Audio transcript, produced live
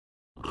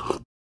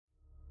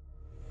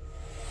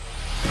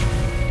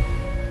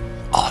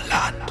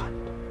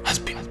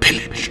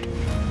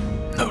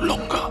no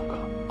longer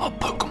are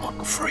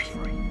Pokémon free.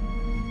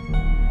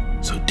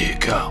 So dear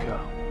girl,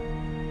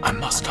 I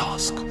must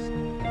ask,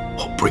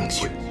 what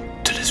brings you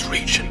to this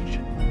region?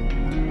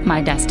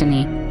 My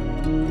destiny.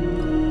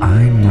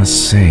 I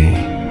must say,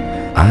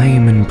 I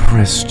am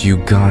impressed you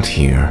got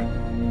here.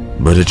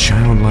 But a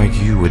child like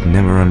you would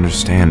never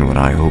understand what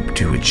I hope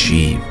to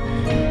achieve.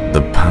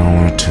 The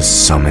power to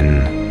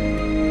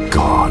summon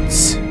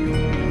gods.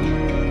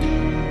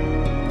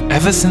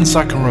 Ever since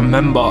I can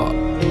remember,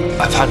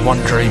 I've had one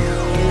dream.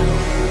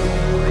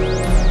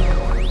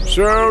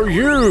 So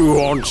you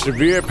want to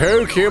be a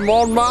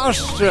Pokémon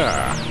master?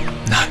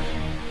 No.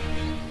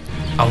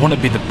 I want to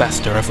be the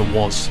best there ever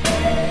was.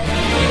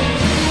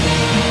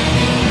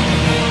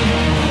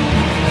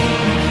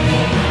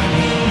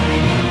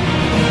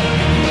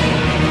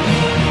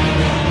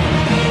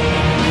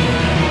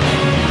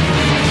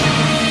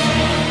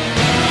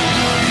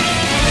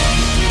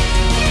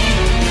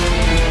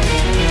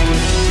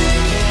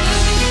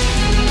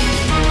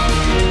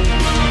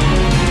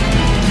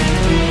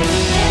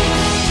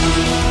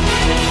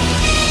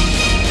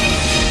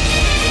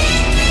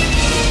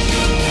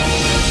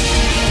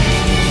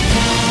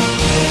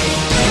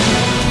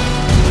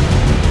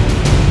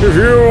 If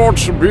you want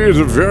to be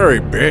the very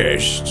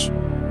best,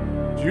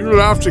 you'll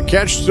have to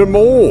catch them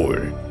all.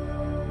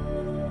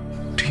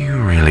 Do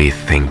you really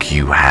think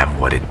you have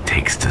what it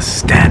takes to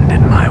stand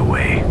in my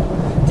way?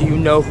 Do you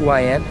know who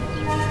I am?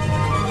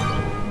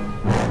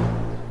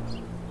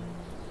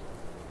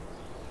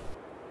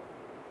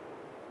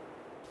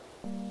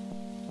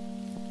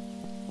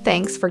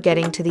 Thanks for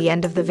getting to the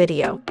end of the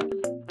video.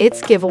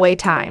 It's giveaway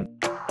time.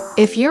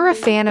 If you're a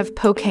fan of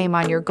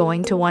Pokémon, you're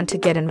going to want to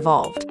get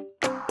involved.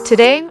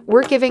 Today,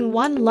 we're giving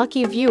one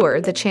lucky viewer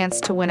the chance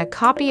to win a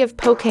copy of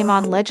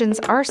Pokémon Legends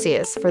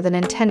Arceus for the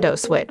Nintendo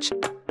Switch.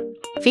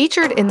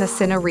 Featured in the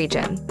Sinnoh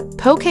region,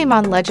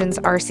 Pokémon Legends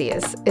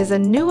Arceus is a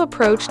new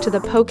approach to the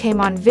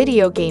Pokémon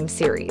video game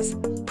series,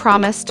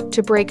 promised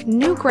to break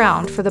new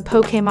ground for the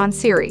Pokémon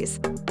series.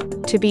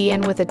 To be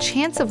in with a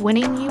chance of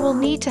winning, you will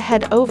need to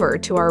head over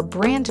to our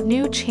brand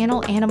new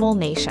channel Animal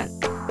Nation.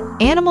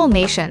 Animal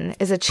Nation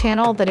is a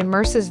channel that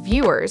immerses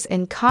viewers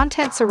in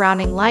content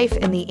surrounding life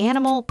in the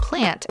animal,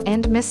 plant,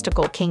 and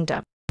mystical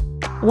kingdom.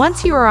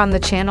 Once you are on the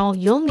channel,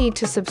 you'll need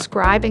to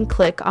subscribe and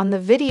click on the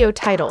video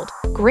titled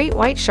Great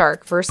White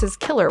Shark vs.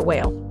 Killer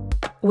Whale.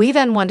 We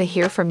then want to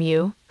hear from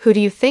you. Who do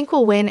you think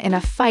will win in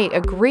a fight,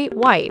 a great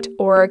white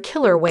or a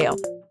killer whale?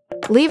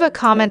 Leave a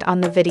comment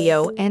on the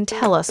video and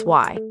tell us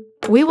why.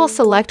 We will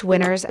select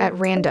winners at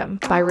random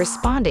by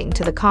responding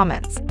to the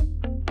comments.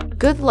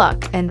 Good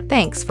luck and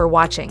thanks for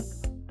watching.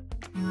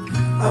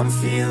 I'm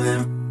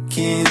feeling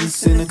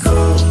cynical.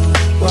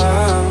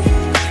 Wow.